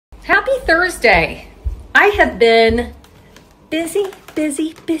Happy Thursday. I have been busy,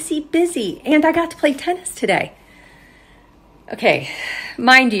 and I got to play tennis today. Okay,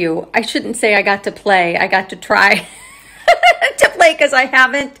 mind you, I shouldn't say I got to play. I got to try to play because I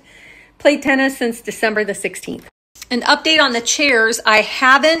haven't played tennis since December the 16th. An update on the chairs.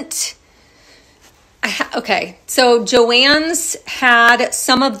 Okay, so Joann's had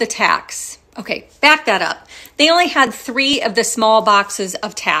some of the tacks. Okay, back that up. They only had 3 of the small boxes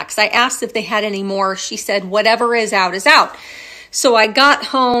of tacks. I asked if they had any more. She said, whatever is out is out. So I got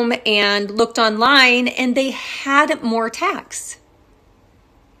home and looked online and they had more tacks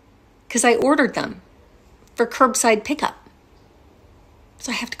because I ordered them for curbside pickup.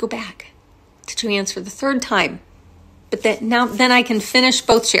 So I have to go back to Joann's for the 3rd time. But then I can finish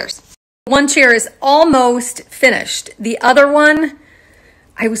both chairs. One chair is almost finished. The other one,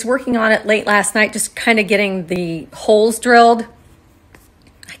 I was working on it late last night, just kind of getting the holes drilled.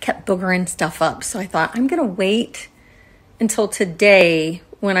 I kept boogering stuff up. So I thought I'm going to wait until today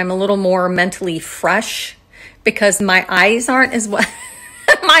when I'm a little more mentally fresh because my eyes aren't as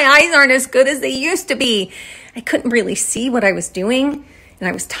good as they used to be. I couldn't really see what I was doing and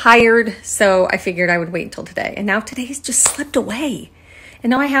I was tired. So I figured I would wait until today. And now today has just slipped away. And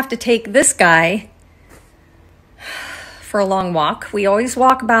now I have to take this guy for a long walk. We always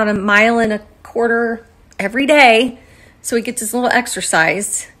walk about 1.25 miles every day. So he gets his little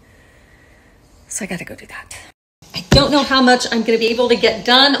exercise. So I got to go do that. I don't know how much I'm going to be able to get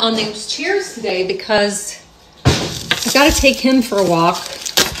done on those chairs today because I got to take him for a walk.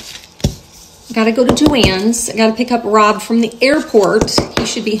 I got to go to Joann's. I got to pick up Rob from the airport. He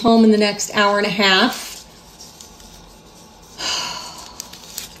should be home in the next hour and a half.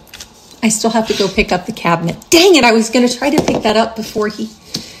 I still have to go pick up the cabinet. Dang it, I was going to try to pick that up before he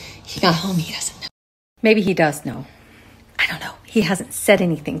got home. He doesn't know. Maybe he does know. I don't know. He hasn't said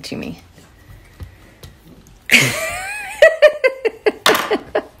anything to me.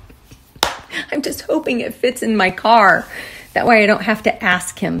 I'm just hoping it fits in my car. That way I don't have to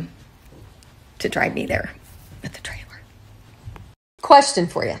ask him to drive me there with the trailer. Question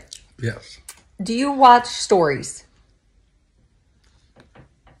for you. Yes. Do you watch stories?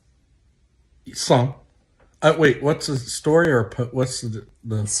 Some. Wait, what's the story or what's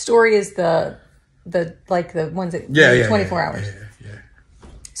the story is the like the ones that 24 hours. Yeah.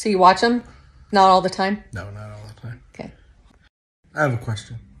 So you watch them? Not all the time? No, not all the time. Okay. I have a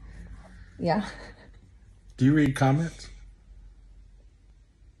question. Yeah. Do you read comments?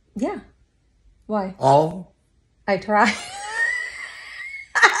 Yeah. Why? All? I try.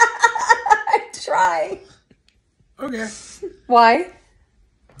 I try. Okay. Why?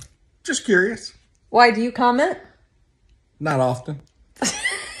 Just curious. Why do you comment? Not often.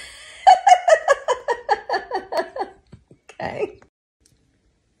 Okay.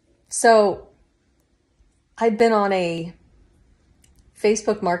 So, I've been on a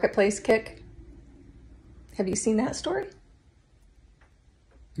Facebook Marketplace kick. Have you seen that story?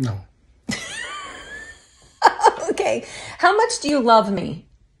 No. Okay. How much do you love me?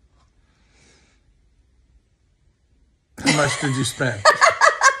 How much did you spend?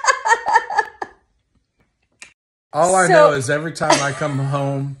 All I know is every time I come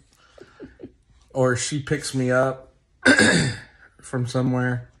home or she picks me up from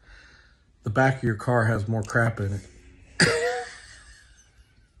somewhere, the back of your car has more crap in it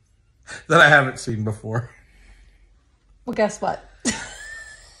that I haven't seen before. Well, guess what?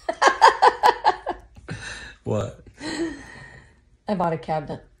 What? I bought a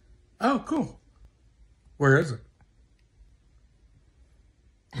cabinet. Oh, cool. Where is it?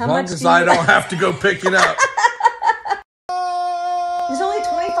 How as long much as I don't have to go pick it up. It's only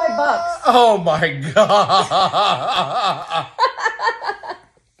 $25. Oh my God.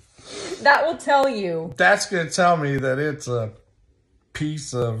 That will tell you. That's going to tell me that it's a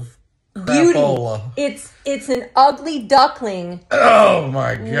piece of Beauty. crapola. It's an ugly duckling. Oh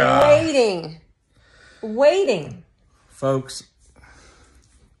my God. Waiting. Folks,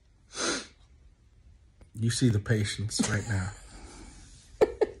 you see the patience right now.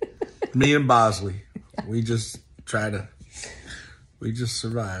 Me and Bosley, we just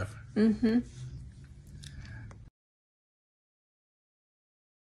survive. Mm-hmm.